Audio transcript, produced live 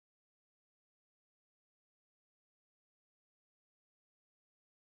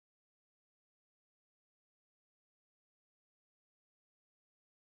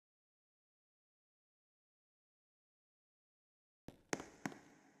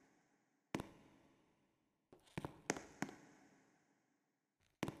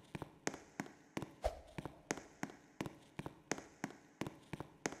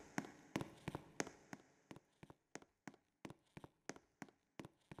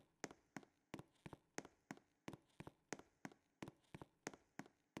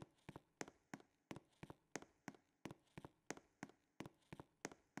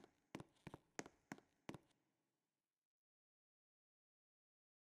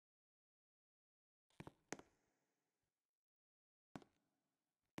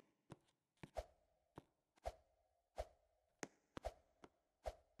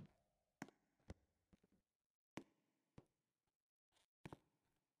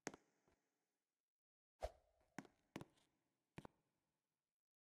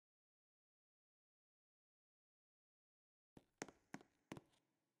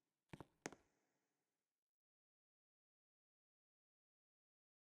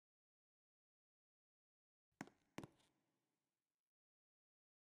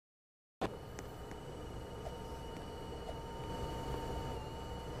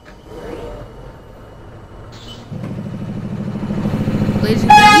Ladies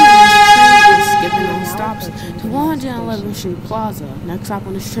and gentlemen, this train is skipping on stops to 111th Street Plaza. Next stop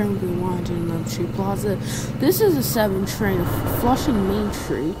on this train will be 111th Street Plaza. This is a 7 train of Flushing Main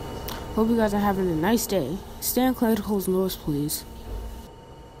Street. Hope you guys are having a nice day. Stand clear to close doors, please.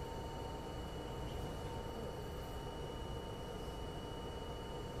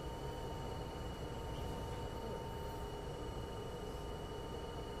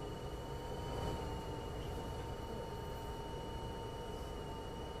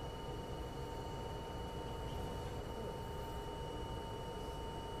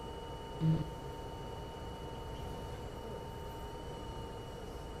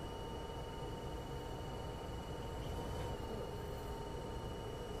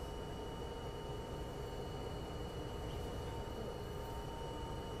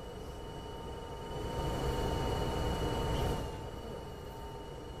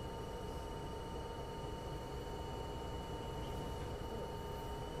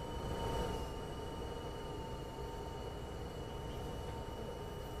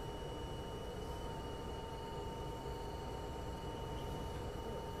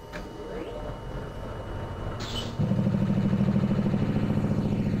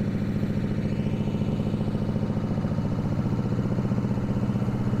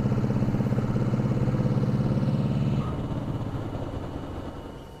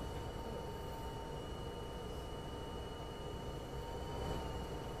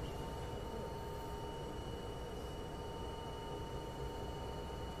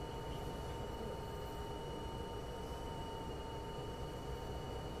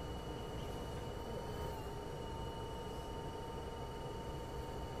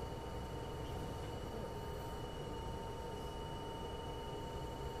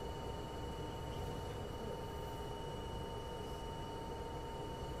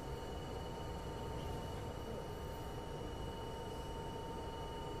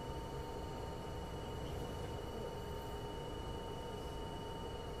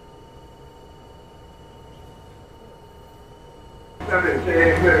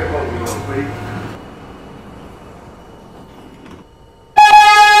 Please.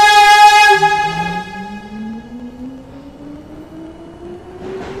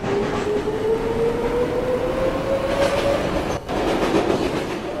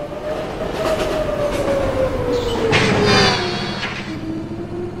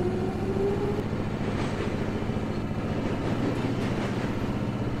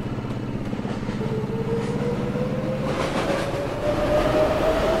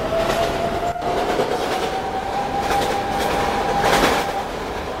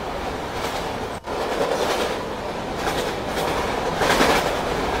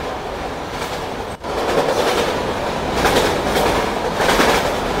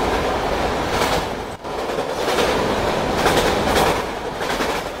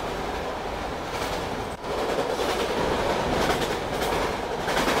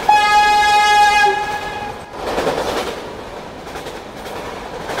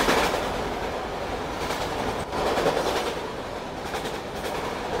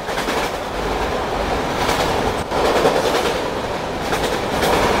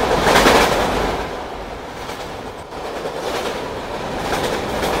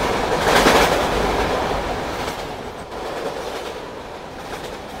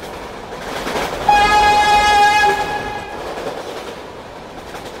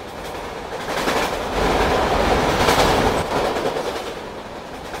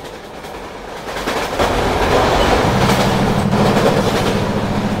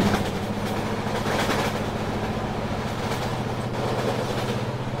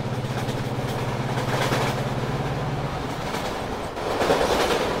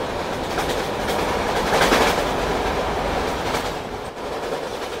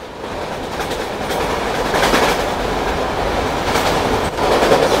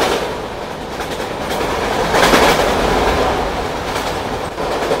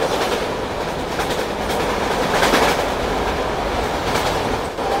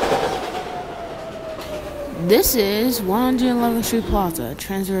 This is 111th Street Plaza.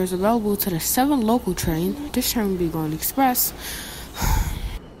 Transfer is available to the 7 local train. This train will be going express.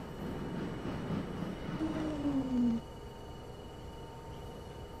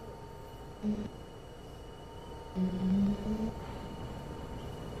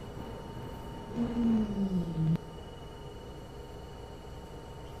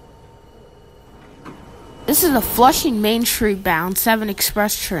 This is a Flushing Main Street bound 7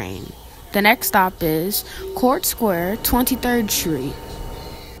 express train. The next stop is Court Square, 23rd Street.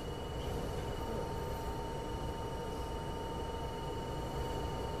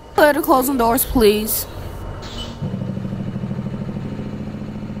 Clear the closing doors, please.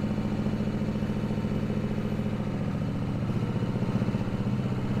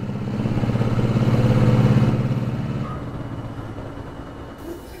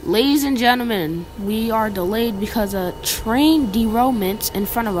 Ladies and gentlemen, we are delayed because of train derailment in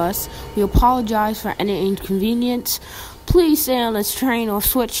front of us. We apologize for any inconvenience. Please stay on this train or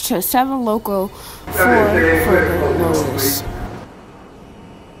switch to 7 Local for further notice.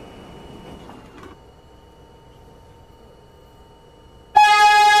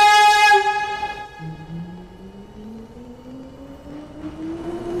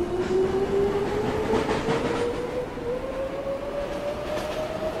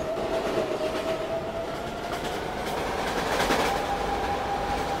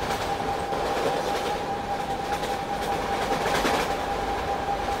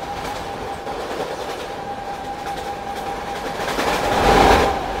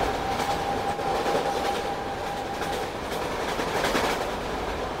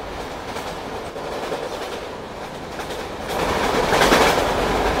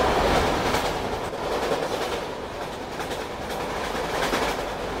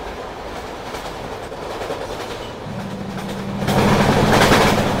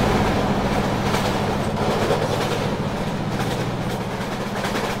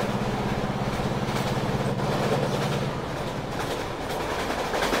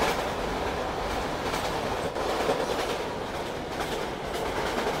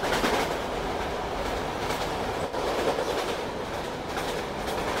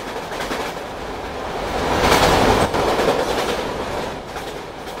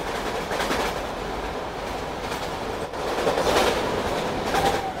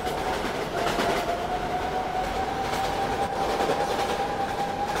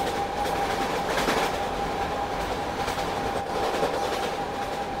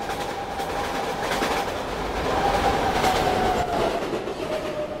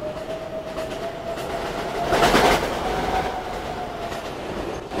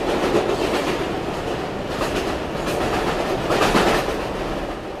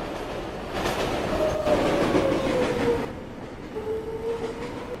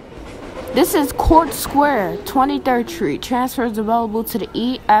 This is Court Square, 23rd Street. Transfers available to the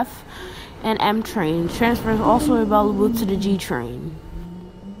E, F, and M train. Transfers also available to the G train.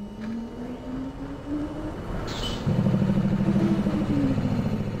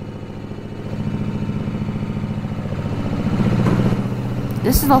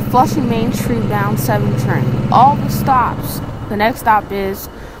 This is a Flushing Main Street bound 7 train. All the stops. The next stop is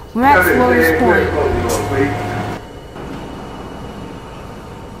Max Lotus Point.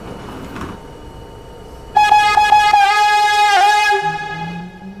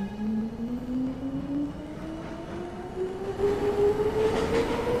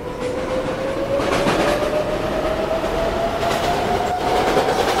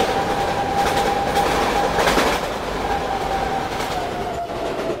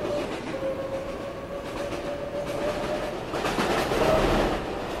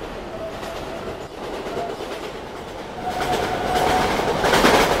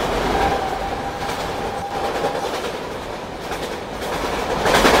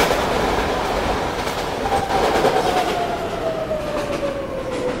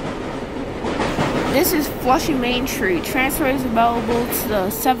 This is Flushing Main Street. Transfer is available to the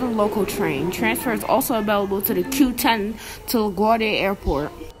 7 Local train. Transfer is also available to the Q10 to LaGuardia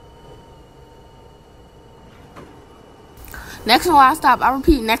Airport. Next and last stop. I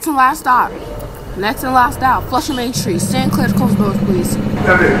repeat, next and last stop. Next and last stop. Flushing Main Street. Stand clear to close doors, please.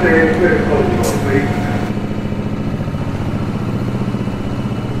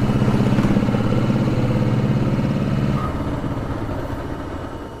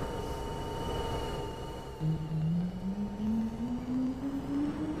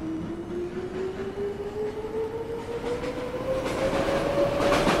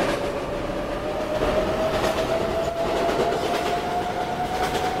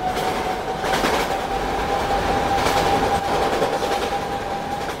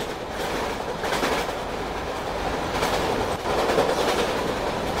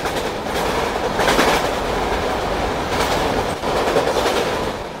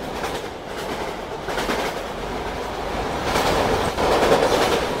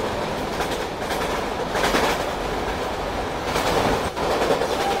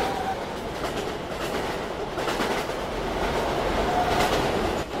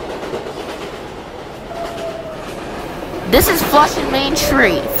 This is Flushing Main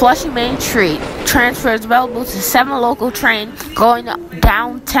Street. Flushing Main Street. Transfer is available to 7 Local train going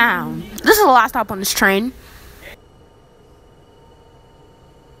downtown. This is the last stop on this train.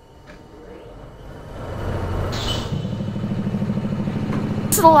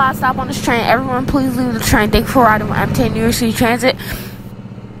 This is the last stop on this train. Everyone please leave the train. Thank you for riding with MTA New York City Transit.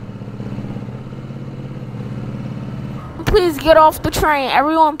 please get off the train.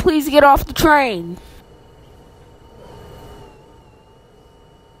 Everyone, please get off the train.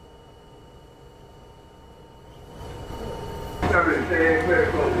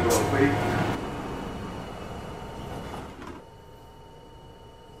 Please.